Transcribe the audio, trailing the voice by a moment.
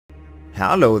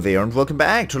Hello there and welcome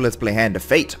back to Let's Play Hand of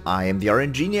Fate. I am the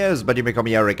RNGenius, but you may call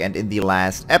me Eric, and in the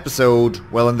last episode,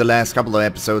 well, in the last couple of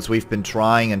episodes, we've been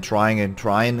trying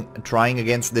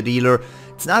against the dealer.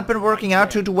 It's not been working out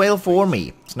too well for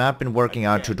me.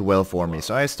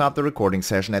 So I stopped the recording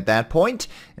session at that point,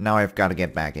 and now I've got to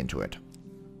get back into it.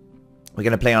 We're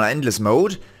gonna play on endless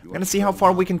mode. We're gonna see how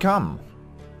far we can come.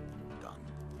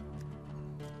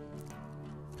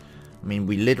 I mean,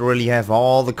 we literally have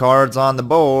all the cards on the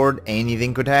board.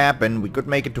 Anything could happen. We could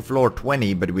make it to floor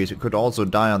 20, but we could also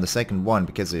die on the second one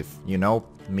because if, you know,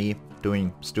 me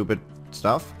doing stupid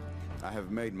stuff. I have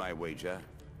made my wager.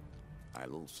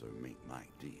 I'll also make my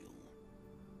deal.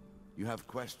 You have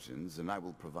questions and I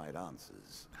will provide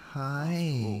answers.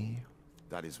 Hi.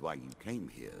 That is why you came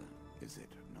here, is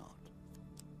it not?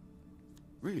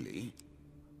 Really?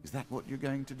 Is that what you're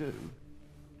going to do?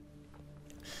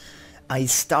 I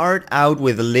start out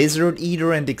with Lizard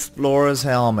Eater and Explorer's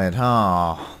Helmet,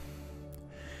 huh?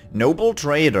 Noble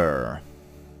Trader.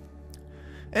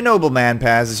 A nobleman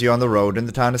passes you on the road in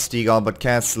the town of Stegal, but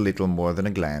casts little more than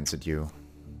a glance at you.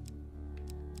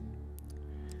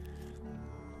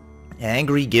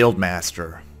 Angry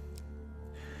Guildmaster.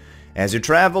 As you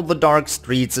travel the dark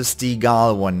streets of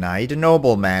Stegal one night, a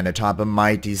nobleman atop a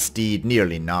mighty steed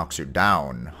nearly knocks you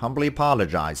down. Humbly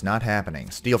apologize, not happening.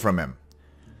 Steal from him.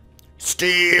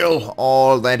 Steal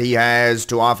all that he has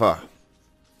to offer.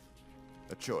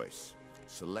 A choice.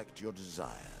 Select your desire.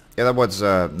 Yeah, that was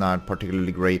not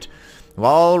particularly great.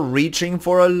 While reaching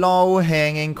for a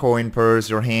low-hanging coin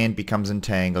purse, your hand becomes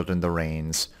entangled in the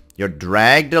reins. You're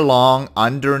dragged along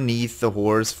underneath the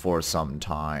horse for some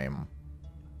time.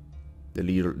 The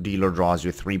dealer draws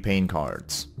you 3 pain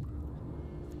cards.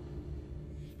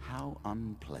 How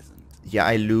unpleasant. Yeah,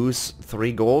 I lose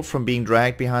 3 gold from being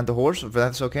dragged behind the horse, if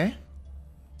that's okay.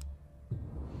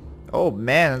 Oh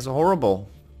man, it's horrible.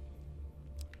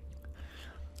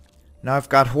 Now I've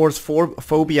got horse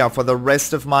phobia for the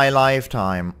rest of my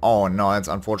lifetime. Oh no, that's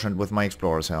unfortunate with my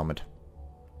explorer's helmet.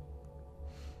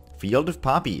 Field of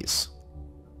poppies.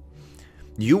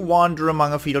 You wander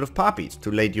among a field of poppies.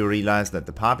 Too late you realize that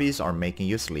the poppies are making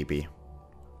you sleepy.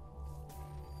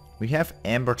 We have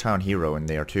Ambertown Hero in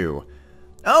there too.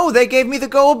 Oh, they gave me the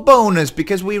gold bonus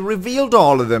because we revealed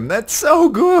all of them. That's so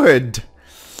good.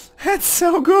 That's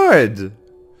so good.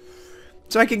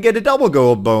 So I can get a double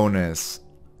gold bonus.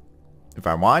 If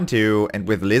I want to. And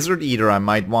with Lizard Eater I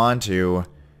might want to.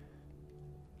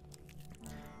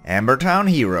 Ambertown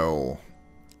Hero.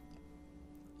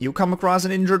 You come across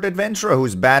an injured adventurer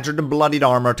whose battered and bloodied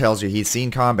armor tells you he's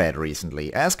seen combat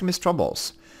recently. Ask him his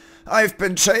troubles. I've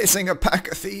been chasing a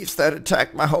pack of thieves that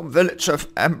attacked my home village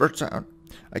of Ambertown.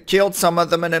 I killed some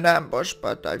of them in an ambush,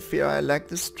 but I fear I lack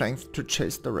the strength to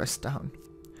chase the rest down.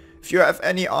 If you have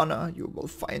any honor, you will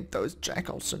find those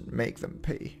jackals and make them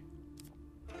pay.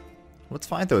 Let's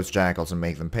find those jackals and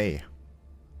make them pay.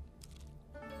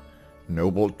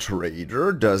 Noble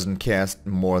Trader doesn't cast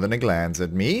more than a glance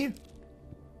at me.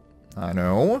 I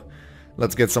know.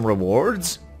 Let's get some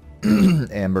rewards.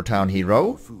 Ambertown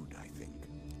Hero. Food, I think.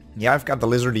 Yeah, I've got the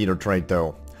Lizard Eater trait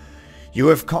though. You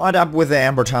have caught up with the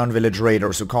Ambertown village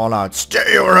raiders who call out,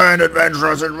 "Stay your hand,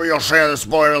 adventurers, and we'll share the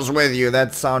spoils with you."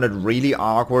 That sounded really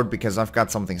awkward because I've got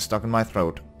something stuck in my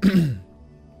throat.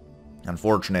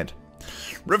 Unfortunate.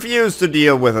 Refuse to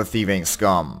deal with a thieving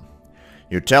scum.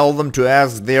 You tell them to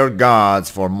ask their gods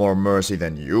for more mercy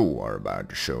than you are about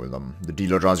to show them. The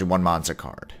dealer draws you 1 monster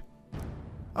card.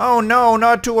 Oh no,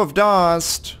 not 2 of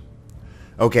dust.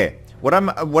 Okay. What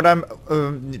I'm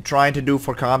trying to do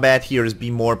for combat here is be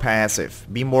more passive,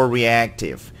 be more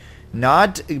reactive.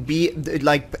 Not be,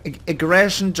 like,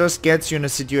 aggression just gets you in a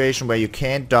situation where you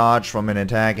can't dodge from an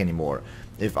attack anymore.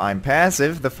 If I'm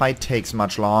passive, the fight takes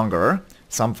much longer.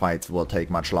 Some fights will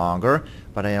take much longer,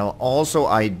 but I'll also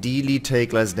ideally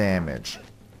take less damage.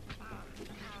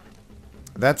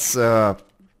 That's not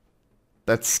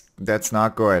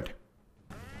good.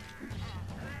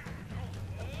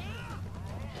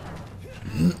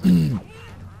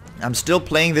 I'm still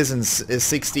playing this in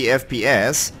 60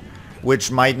 FPS, which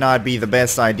might not be the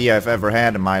best idea I've ever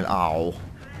had in my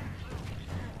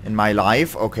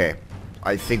life. Okay,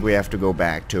 I think we have to go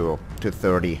back to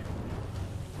 30.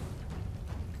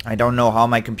 I don't know how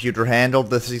my computer handled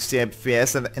the 60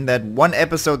 FPS in that one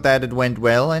episode that it went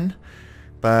well in,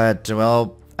 but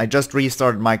well, I just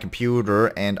restarted my computer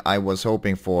and I was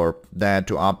hoping for that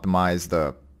to optimize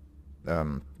the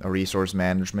resource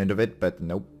management of it, but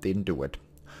nope, didn't do it.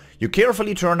 You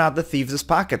carefully turn out the thieves'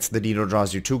 pockets. The dealer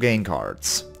draws you 2 gain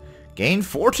cards. Gain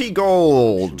 40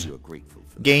 gold.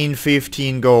 Gain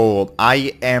 15 gold.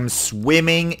 I am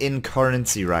swimming in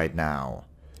currency right now.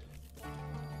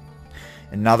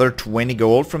 Another 20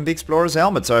 gold from the Explorer's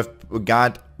Helmet, so I've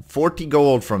got 40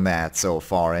 gold from that so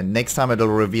far, and next time it'll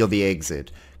reveal the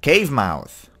exit. Cave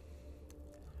mouth.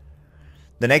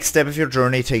 The next step of your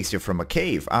journey takes you from a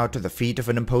cave out to the feet of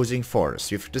an imposing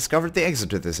forest. You've discovered the exit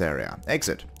to this area.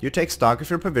 Exit. You take stock of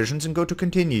your provisions and go to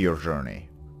continue your journey.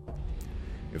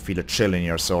 You feel a chill in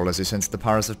your soul as you sense the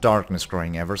powers of darkness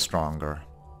growing ever stronger.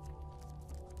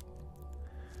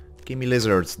 Give me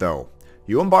lizards, though.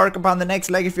 You embark upon the next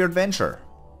leg of your adventure.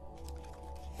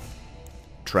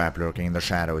 Trap lurking in the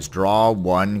shadows. Draw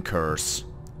one curse.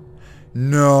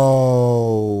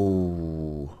 No.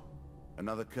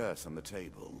 Another curse on the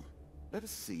table. Let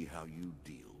us see how you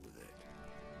deal with it.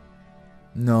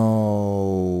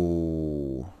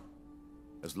 No.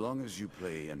 As long as you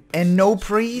play and no persist,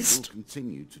 priest? you will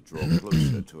continue to draw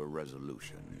closer to a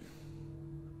resolution.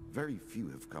 Very few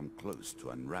have come close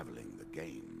to unraveling the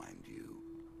game, mind you.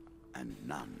 And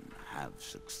none have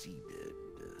succeeded.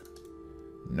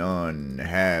 None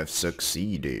have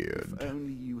succeeded. If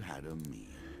only you had a meal.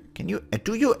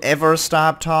 Do you ever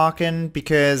stop talking?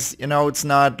 Because, you know, it's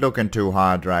not looking too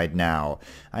hard right now.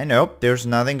 I know, there's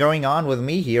nothing going on with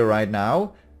me here right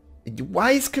now.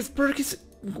 Why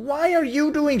are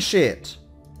you doing shit?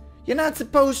 You're not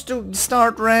supposed to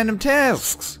start random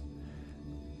tasks.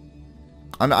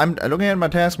 I'm looking at my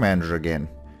task manager again.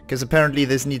 Because apparently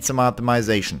this needs some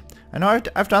optimization. I know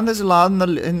I've done this a lot in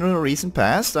the recent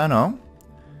past. I know.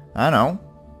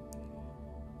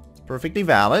 It's perfectly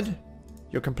valid.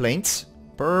 Your complaints,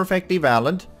 perfectly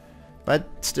valid. But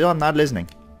still, I'm not listening.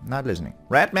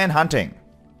 Ratman hunting.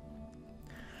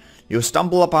 You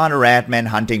stumble upon a Ratman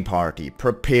hunting party.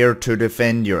 Prepare to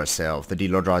defend yourself. The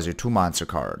dealer draws you 2 monster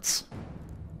cards.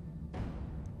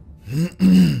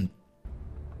 Be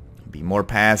more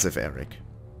passive, Eric.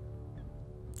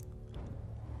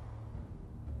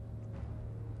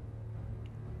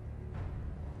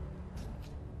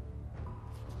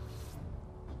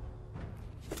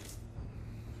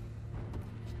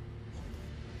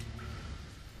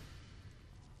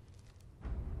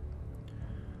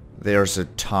 There's a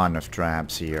ton of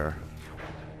traps here.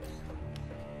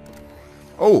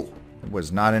 Oh! It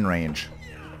was not in range.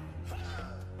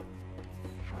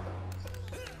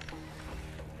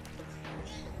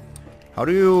 How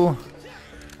do you...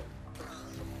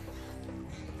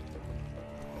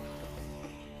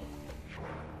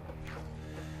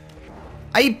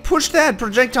 I push that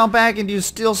projectile back and you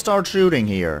still start shooting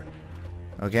here.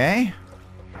 Okay?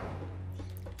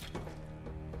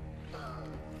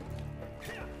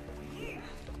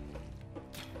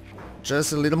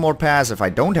 Just a little more passive. I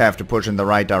don't have to push in the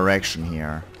right direction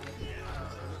here.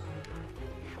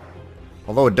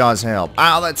 Although it does help.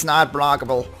 Ow, that's not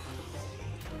blockable.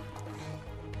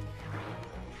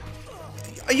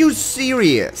 Are you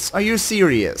serious? Are you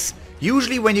serious?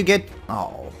 Usually when you get...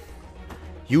 Oh.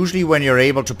 Usually when you're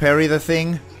able to parry the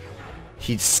thing,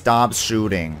 he stops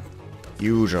shooting.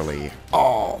 Usually.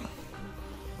 Oh.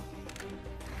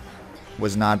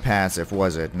 Was not passive,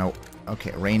 was it? No.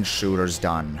 Okay, range shooter's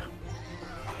done.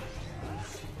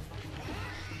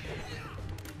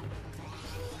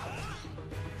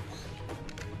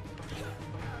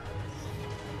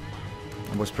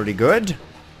 That was pretty good.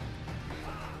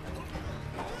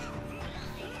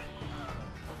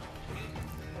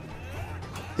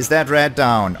 Is that rat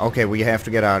down? Okay, we have to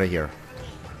get out of here.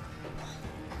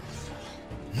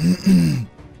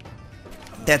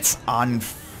 That's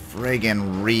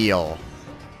unfriggin' real.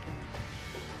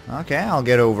 Okay, I'll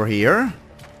get over here.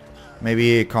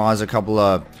 Maybe cause a couple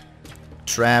of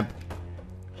trap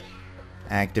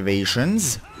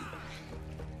activations.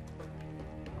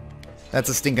 That's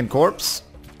a stinking corpse.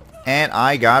 And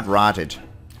I got rotted.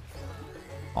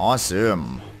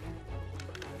 Awesome.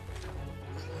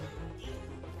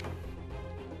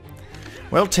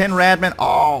 Well, 10 Radmen.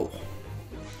 Oh!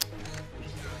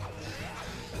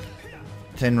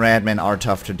 10 Radmen are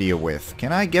tough to deal with.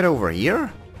 Can I get over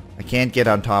here? I can't get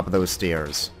on top of those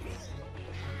stairs.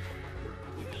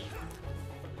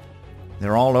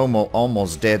 They're all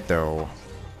almost dead, though.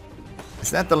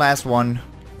 Is that the last one?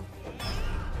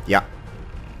 Yeah.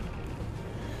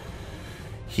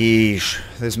 Yeesh.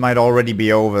 This might already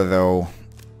be over, though.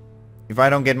 If I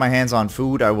don't get my hands on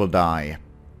food, I will die.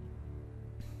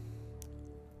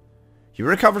 You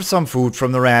recover some food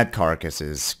from the rat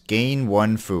carcasses. Gain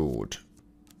 1 food.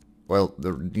 Well,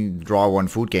 you draw 1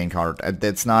 food gain card.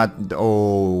 That's not...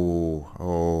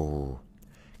 Oh.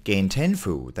 Gain 10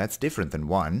 food. That's different than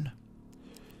 1.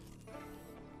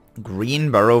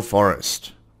 Greenborough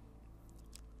Forest.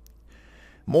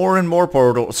 More and more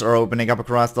portals are opening up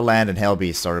across the land and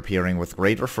hellbeasts are appearing with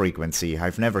greater frequency.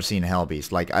 I've never seen a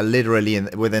hellbeast. Like, I literally,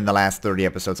 within the last 30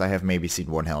 episodes, I have maybe seen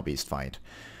one hellbeast fight.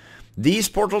 These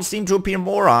portals seem to appear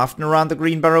more often around the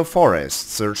Greenbarrow Forest.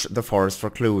 Search the forest for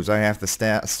clues. I have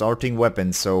the starting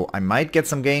weapon, so I might get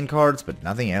some gain cards, but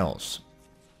nothing else.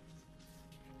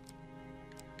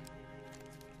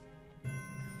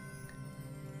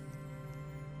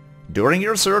 During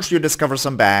your search, you discover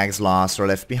some bags lost or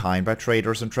left behind by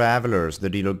traders and travelers. The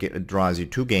dealer draws you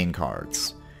 2 gain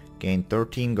cards. Gain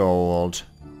 13 gold.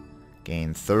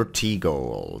 Gain 30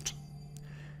 gold.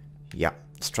 Yeah,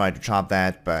 let's try to chop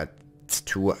that, but it's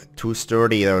too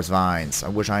sturdy, those vines. I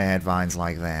wish I had vines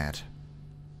like that.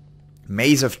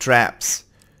 Maze of traps.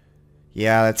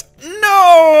 Yeah, that's... No!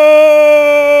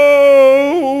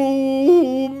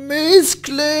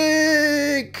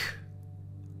 Misclick!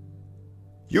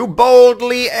 You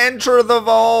boldly enter the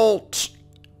vault!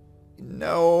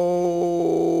 No.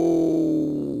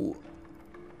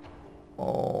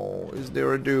 Oh, is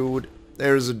there a dude?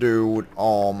 There's a dude.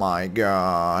 Oh my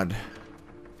god.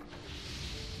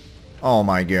 Oh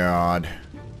my god.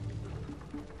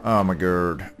 Oh my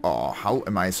god. Oh, how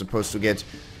am I supposed to get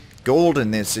gold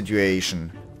in this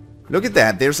situation? Look at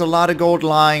that. There's a lot of gold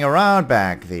lying around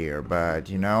back there, but,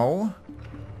 you know...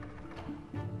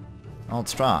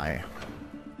 Let's try.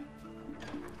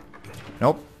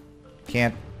 Nope.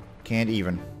 Can't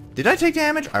even. Did I take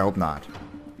damage? I hope not.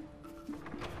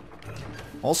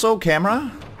 Also,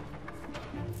 camera?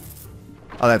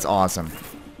 Oh, that's awesome.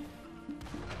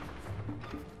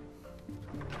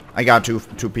 I got two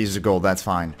pieces of gold, that's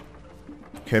fine.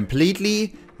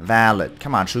 Completely valid.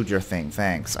 Come on, shoot your thing,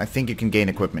 thanks. I think you can gain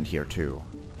equipment here, too.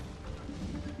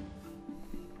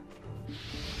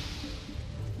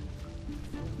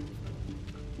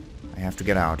 I have to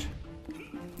get out.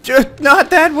 Just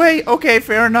not that way! Okay,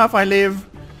 fair enough, I live.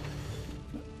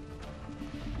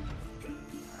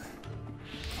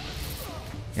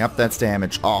 Yep, that's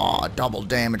damage. Oh, double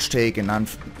damage taken.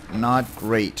 Not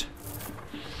great.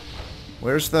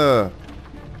 Where's the...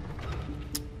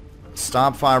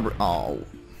 Stop fire... Oh.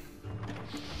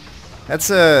 It's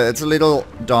a little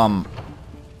dumb.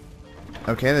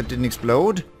 Okay, that didn't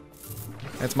explode.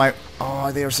 That's my...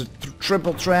 Oh, there's a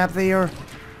triple trap there.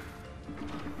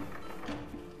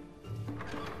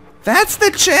 That's the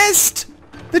chest!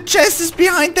 The chest is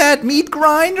behind that meat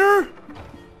grinder!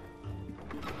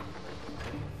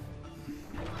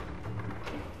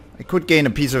 I could gain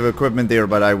a piece of equipment there,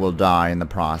 but I will die in the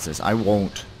process. I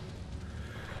won't.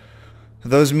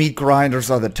 Those meat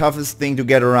grinders are the toughest thing to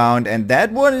get around, and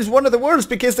that one is one of the worst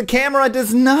because the camera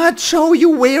does not show you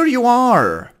where you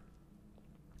are.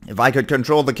 If I could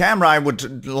control the camera, I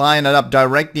would line it up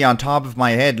directly on top of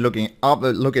my head, looking up,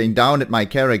 looking down at my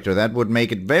character. That would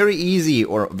make it very easy,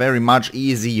 or very much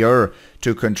easier,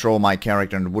 to control my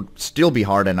character, and it would still be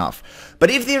hard enough.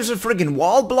 But if there's a friggin'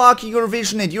 wall blocking your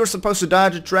vision and you're supposed to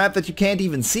dodge a trap that you can't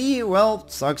even see, well,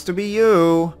 sucks to be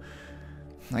you.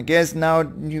 I guess now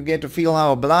you get to feel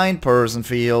how a blind person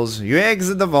feels. You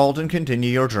exit the vault and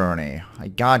continue your journey.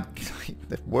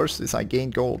 The worst is I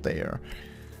gained gold there.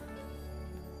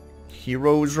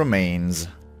 Heroes' remains.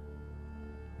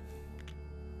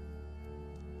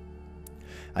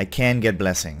 I can get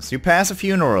blessings. You pass a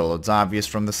funeral. It's obvious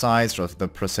from the size of the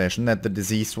procession that the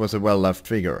deceased was a well-loved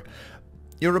figure.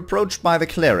 You're approached by the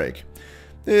cleric.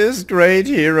 This great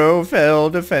hero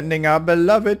fell defending our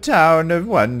beloved town of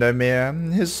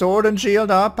Wondermere. His sword and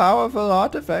shield are powerful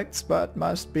artifacts, but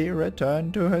must be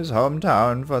returned to his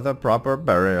hometown for the proper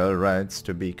burial rites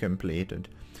to be completed.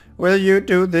 Will you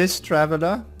do this,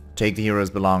 traveler? Take the hero's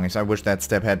belongings. I wish that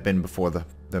step had been before the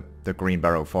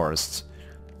Greenbarrow Forests.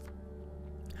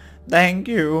 Thank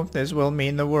you. This will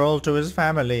mean the world to his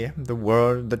family.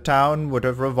 The town would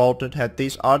have revolted had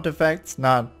these artifacts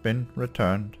not been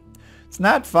returned. It's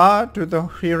not far to the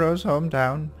hero's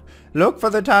hometown. Look for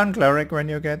the town cleric when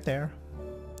you get there.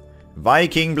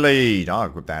 Viking Blade. I'll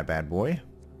equip that bad boy.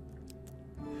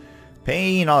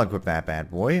 Pain. I'll equip that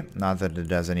bad boy. Not that it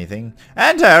does anything.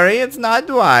 And Harry, it's not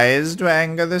wise to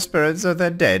anger the spirits of the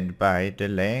dead by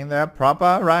delaying their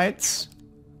proper rites.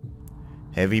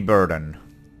 Heavy burden.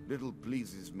 Little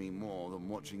pleases me more than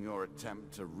watching your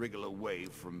attempt to wriggle away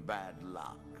from bad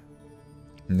luck.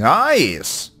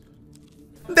 Nice!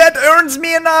 That earns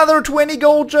me another 20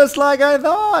 gold just like I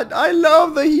thought. I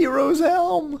love the hero's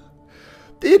helm.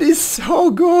 It is so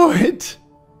good.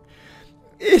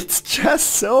 It's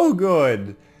just so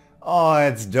good. Oh,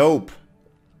 it's dope.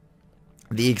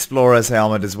 The explorer's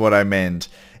helmet is what I meant.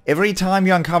 Every time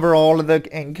you uncover all of the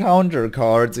encounter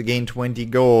cards, you gain 20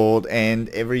 gold, and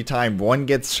every time one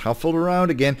gets shuffled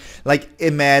around again, like,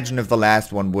 imagine if the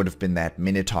last one would have been that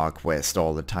Minotaur quest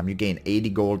all the time. You gain 80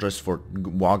 gold just for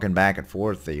walking back and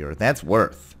forth here. That's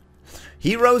worth.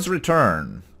 Heroes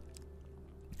Return.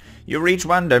 You reach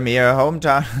Wandermere,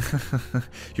 hometown.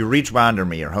 You reach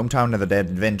Wandermere, hometown of the dead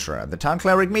adventurer. The town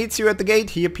cleric meets you at the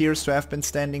gate. He appears to have been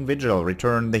standing vigil.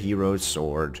 Return the hero's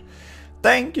sword.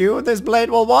 Thank you. This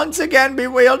blade will once again be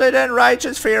wielded in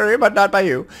righteous fury, but not by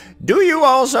you. Do you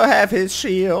also have his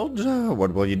shield?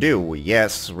 What will you do?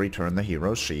 Yes, return the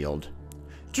hero's shield.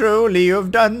 Truly, you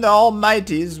have done the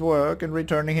Almighty's work in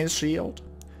returning his shield.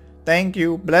 Thank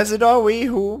you. Blessed are we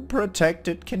who,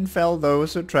 protected, can fell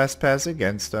those who trespass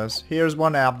against us. Here's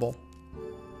one apple.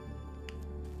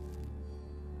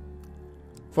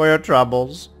 For your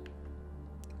troubles.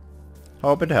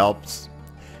 Hope it helps.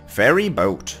 Ferry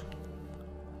boat.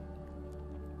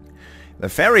 The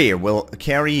ferry will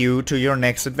carry you to your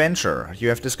next adventure. You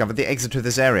have discovered the exit to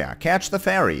this area. Catch the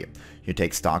ferry. You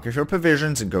take stock of your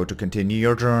provisions and go to continue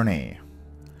your journey.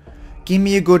 Give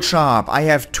me a good shop. I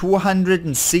have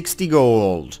 260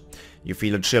 gold. You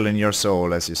feel a chill in your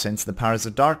soul as you sense the powers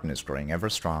of darkness growing ever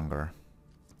stronger.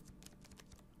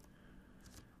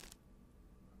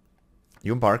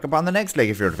 You embark upon the next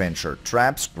leg of your adventure.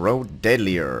 Traps grow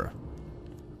deadlier.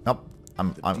 Nope.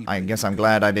 I guess I'm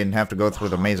glad I didn't have to go through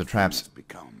the maze of traps.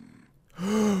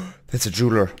 That's a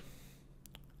jeweler.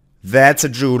 That's a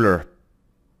jeweler.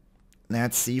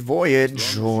 That's the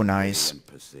voyage. Oh, nice.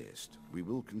 We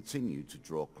will continue to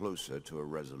draw closer to a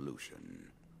resolution.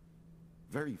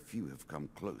 Very few have come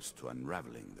close to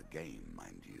unraveling the game,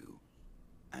 mind you.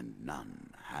 And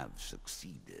none have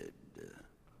succeeded.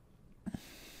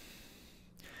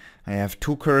 I have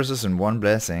 2 curses and 1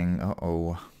 blessing.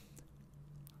 Uh-oh.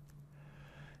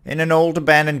 In an old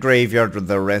abandoned graveyard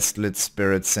the restless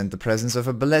spirits scent the presence of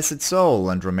a blessed soul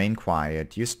and remain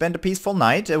quiet. You spend a peaceful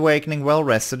night, awakening well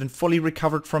rested and fully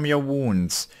recovered from your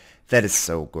wounds. That is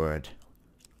so good.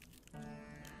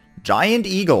 Giant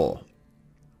Eagle.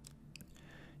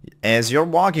 As you're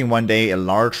walking one day, a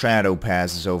large shadow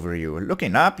passes over you.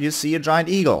 Looking up, you see a giant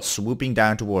eagle swooping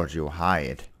down towards you.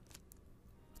 Hide.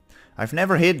 I've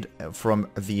never hid from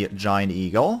the giant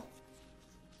eagle.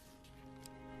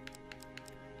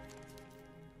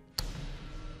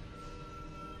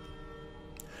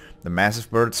 The massive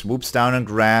bird swoops down and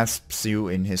grasps you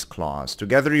in his claws.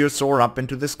 Together you soar up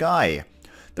into the sky.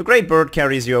 The great bird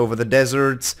carries you over the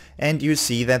deserts, and you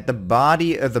see that the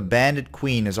body of the bandit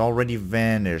queen has already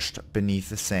vanished beneath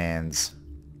the sands.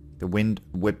 The wind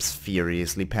whips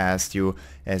furiously past you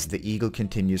as the eagle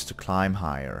continues to climb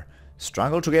higher.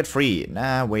 Struggle to get free.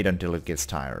 Nah, wait until it gets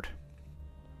tired.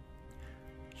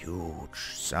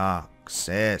 Huge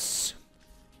success.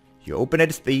 You open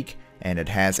its beak, and it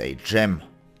has a gem.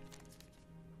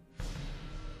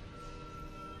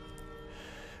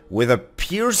 With a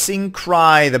piercing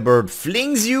cry, the bird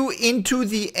flings you into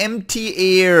the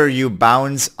empty air. You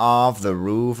bounce off the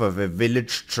roof of a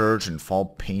village church and fall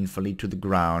painfully to the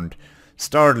ground,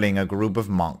 startling a group of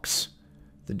monks.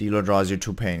 The dealer draws you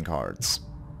 2 pain cards.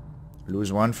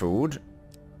 Lose 1 food.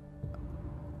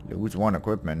 Lose 1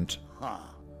 equipment.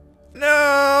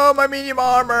 No, my medium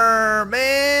armor!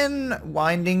 Man!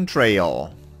 Winding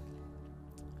trail.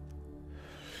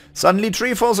 Suddenly,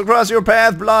 tree falls across your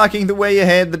path, blocking the way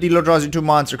ahead. The dealer draws you 2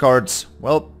 monster cards.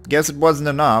 Well, guess it wasn't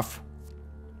enough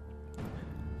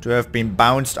to have been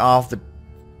bounced off the...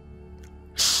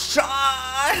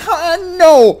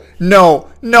 No! No!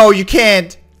 No, you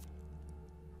can't!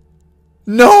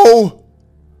 No!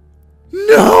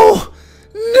 No!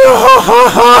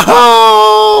 No!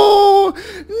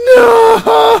 No!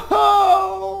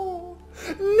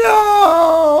 No!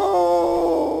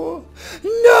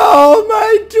 No,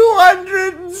 my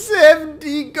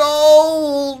 270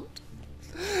 gold!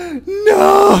 No!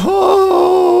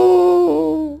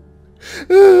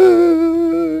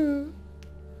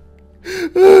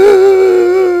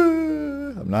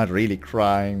 I'm not really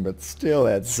crying, but still,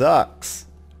 that sucks.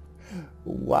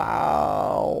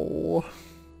 Wow.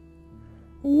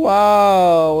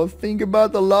 Wow, think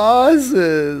about the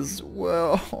losses.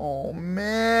 Well, oh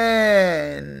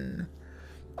man.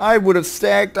 I would have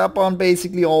stacked up on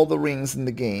basically all the rings in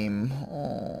the game.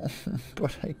 Oh,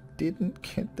 but I didn't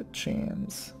get the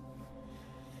chance.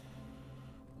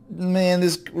 Man,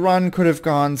 this run could have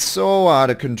gone so out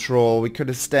of control. We could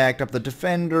have stacked up the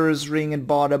Defender's ring and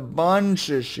bought a bunch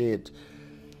of shit.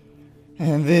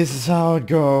 And this is how it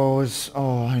goes.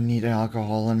 Oh, I need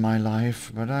alcohol in my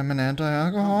life, but I'm an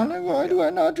anti-alcoholic. Why do I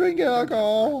not drink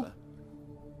alcohol?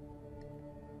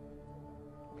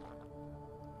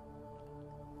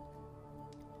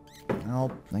 Well,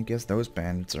 I guess those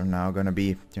bandits are now gonna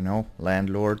be, you know,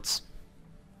 landlords.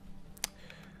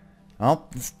 Well,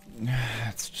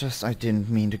 it's just I didn't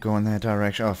mean to go in that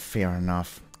direction. Oh, fair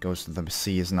enough. Ghost of the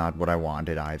Sea is not what I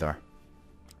wanted either.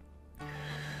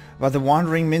 But the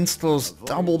Wandering Minstrels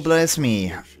double bless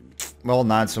me. Well,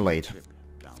 not so late.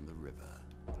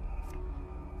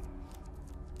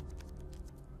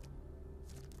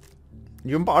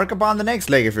 You embark upon the next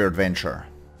leg of your adventure.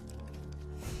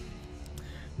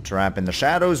 Trap in the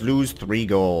shadows, lose 3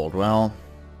 gold. Well.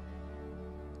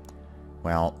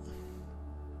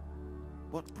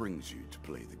 What brings you to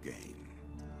play the game?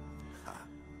 Ha,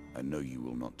 I know you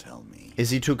will not tell me. Is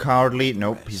he too cowardly?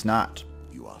 Nope, he's not.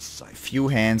 You are safe. Few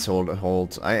hands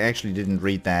holds. I actually didn't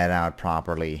read that out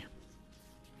properly.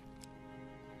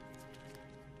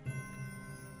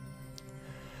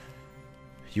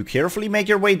 You carefully make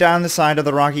your way down the side of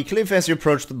the rocky cliff. As you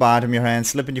approach the bottom, your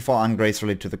hands slip and you fall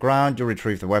ungracefully to the ground. You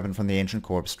retrieve the weapon from the ancient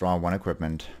corpse. Draw 1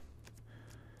 equipment.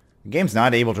 The game's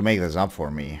not able to make this up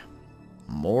for me.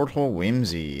 Mortal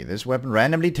Whimsy. This weapon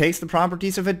randomly takes the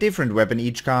properties of a different weapon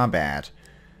each combat.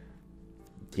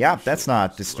 Yeah, that's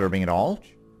not disturbing at all.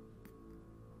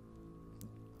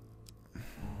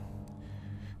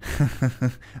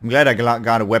 I'm glad I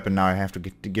got a weapon now. I have to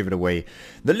give it away.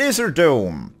 The Lizard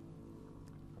Dome.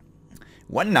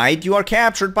 One night you are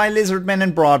captured by lizard men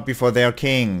and brought before their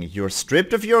king. You're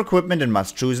stripped of your equipment and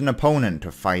must choose an opponent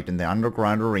to fight in the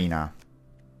underground arena.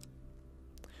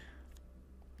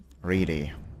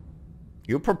 Really?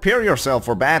 You prepare yourself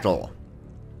for battle.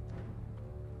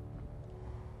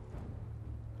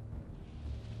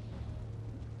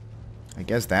 I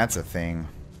guess that's a thing.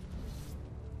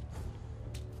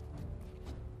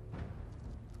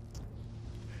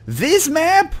 This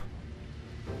map?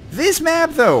 This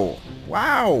map though?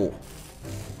 Wow.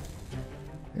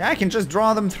 I can just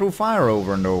draw them through fire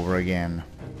over and over again.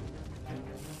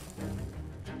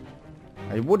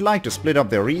 I would like to split up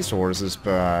their resources,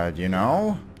 but, you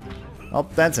know... Oh,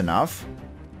 that's enough.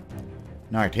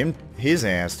 Knocked his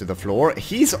ass to the floor.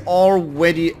 He's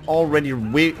already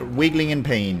wiggling in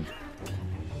pain.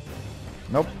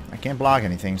 Nope, I can't block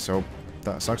anything, so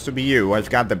that sucks to be you.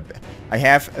 I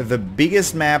have the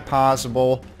biggest map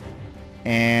possible,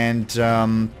 and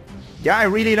yeah, I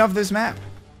really love this map.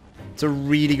 It's a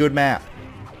really good map.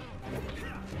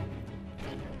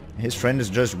 His friend is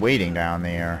just waiting down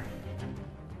there.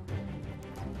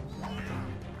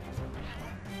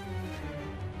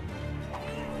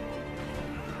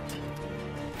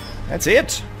 That's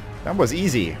it. That was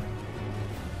easy.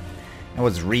 That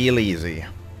was real easy.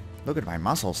 Look at my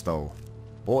muscles though.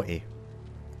 Boy.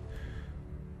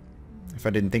 If I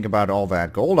didn't think about all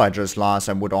that gold I just lost,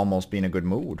 I would almost be in a good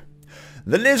mood.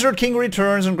 The Lizard King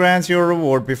returns and grants you a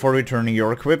reward before returning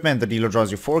your equipment. The dealer draws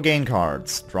you 4 gain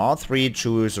cards. Draw 3,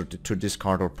 choose or to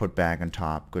discard or put back on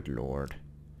top. Good lord.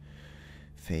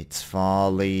 Fate's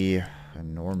Folly.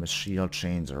 Enormous shield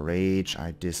chains of rage.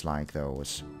 I dislike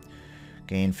those.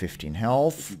 Gain 15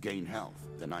 health. If you gain health,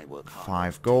 then I work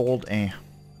hard. 5 gold.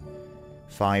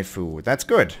 5 food. That's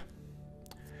good.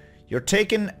 You're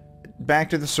taken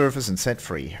back to the surface and set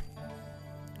free.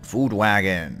 Food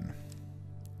wagon.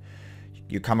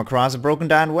 You come across a broken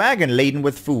down wagon laden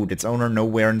with food, its owner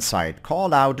nowhere in sight.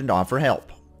 Call out and offer help.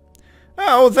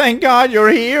 Oh, thank God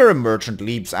you're here! A merchant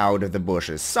leaps out of the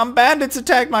bushes. Some bandits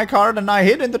attacked my cart and I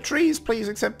hid in the trees. Please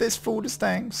accept this food as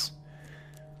thanks.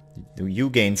 You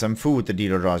gain some food. The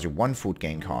dealer draws you 1 food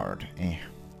gain card.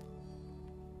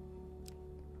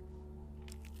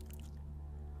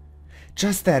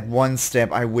 Just that one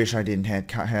step I wish I didn't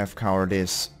have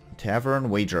cowardice. Tavern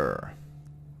wager.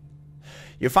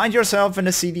 You find yourself in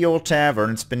a seedy old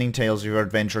tavern, spinning tales of your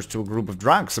adventures to a group of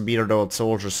drunks. A bearded old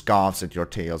soldier scoffs at your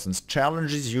tales and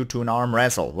challenges you to an arm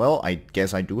wrestle. Well, I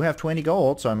guess I do have 20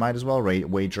 gold, so I might as well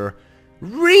wager.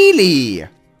 Really? What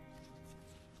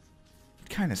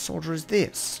kind of soldier is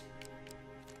this?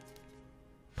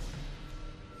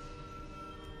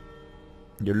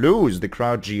 You lose. The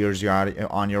crowd jeers you out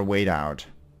on your way out.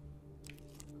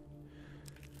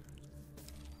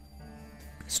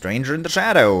 Stranger in the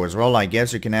shadows. Well, I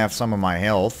guess you can have some of my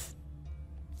health.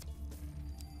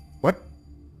 What?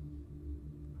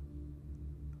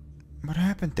 What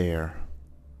happened there?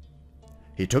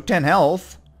 He took 10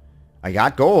 health. I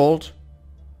got gold.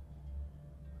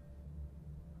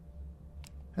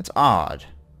 That's odd.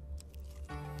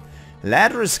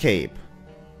 Ladder escape.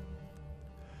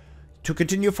 To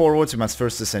continue forwards, you must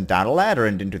first descend down a ladder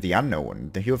and into the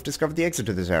unknown. You have discovered the exit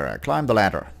to this area. Climb the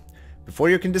ladder.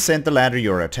 Before you can descend the ladder,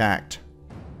 you're attacked.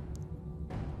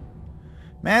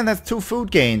 Man, that's 2 food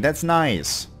gained. That's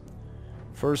nice.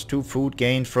 First 2 food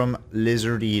gained from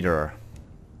Lizard Eater.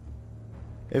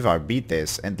 If I beat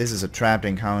this, and this is a trapped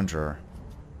encounter.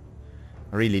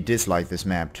 I really dislike this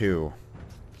map too.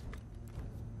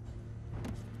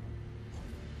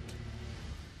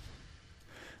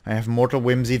 I have Mortal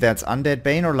Whimsy, that's Undead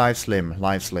Bane or Life Slim?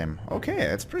 Life Slim. Okay,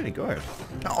 that's pretty good.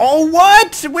 Oh,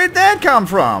 what? Where'd that come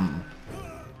from?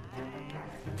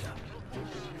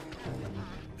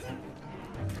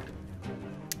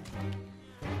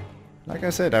 Like I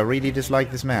said, I really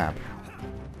dislike this map.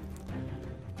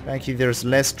 Actually, there's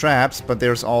less traps, but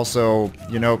there's also,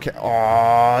 you know...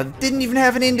 Oh, didn't even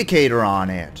have an indicator on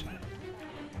it.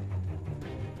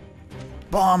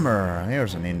 Bummer.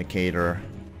 Here's an indicator.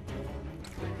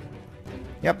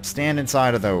 Yep, stand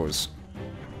inside of those.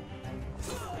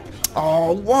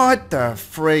 Oh, what the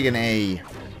friggin' A?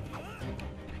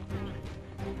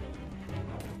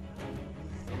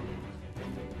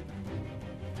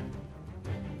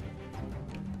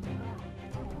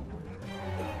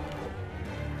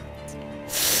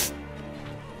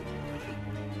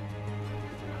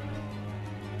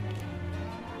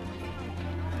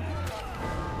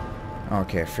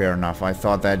 Okay, fair enough. I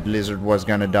thought that lizard was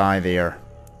gonna die there.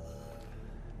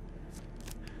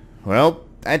 Well,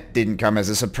 that didn't come as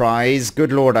a surprise.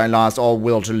 Good lord, I lost all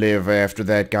will to live after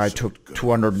that guy took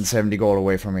 270 gold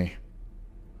away from me.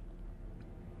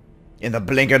 In the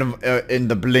blink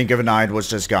of an eye, it was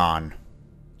just gone.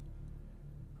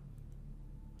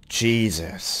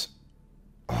 Jesus.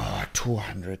 Oh,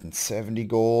 270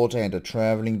 gold and a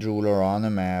traveling jeweler on the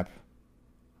map.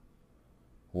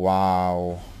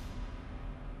 Wow.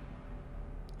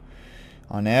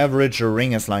 On average, a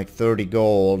ring is like 30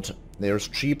 gold. There's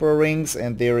cheaper rings,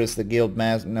 and there is the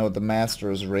the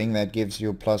Master's ring that gives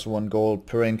you +1 gold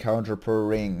per encounter per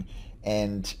ring.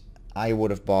 And I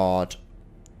would have bought,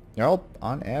 well,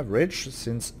 on average,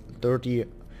 since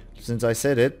I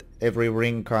said it, every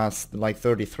ring costs like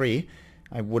 33.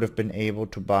 I would have been able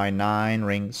to buy 9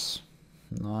 rings.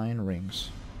 9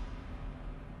 rings.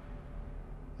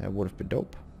 That would have been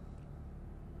dope.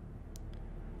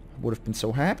 I would have been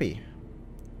so happy.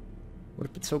 Would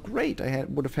have been so great. I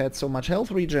would have had so much health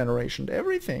regeneration,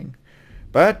 everything.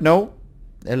 But no,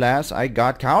 alas, I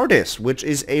got cowardice, which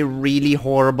is a really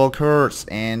horrible curse.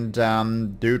 And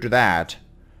due to that,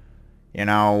 you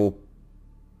know,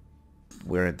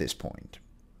 we're at this point.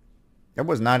 That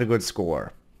was not a good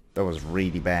score. That was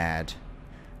really bad.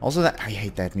 Also, I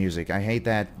hate that music. I hate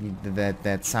that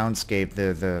soundscape,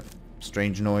 the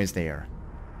strange noise there.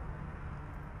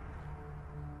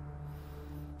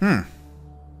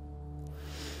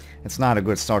 It's not a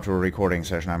good start to a recording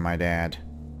session, I might add.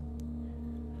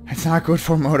 It's not good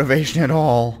for motivation at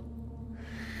all.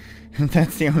 And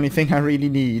that's the only thing I really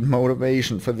need,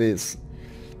 motivation for this.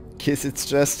 Because it's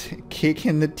just a kick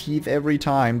in the teeth every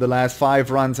time. The last 5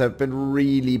 runs have been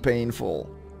really painful.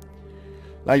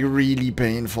 Like, really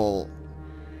painful.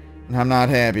 And I'm not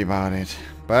happy about it.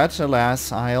 But,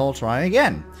 alas, I'll try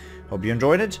again. Hope you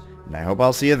enjoyed it, and I hope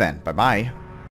I'll see you then. Bye-bye.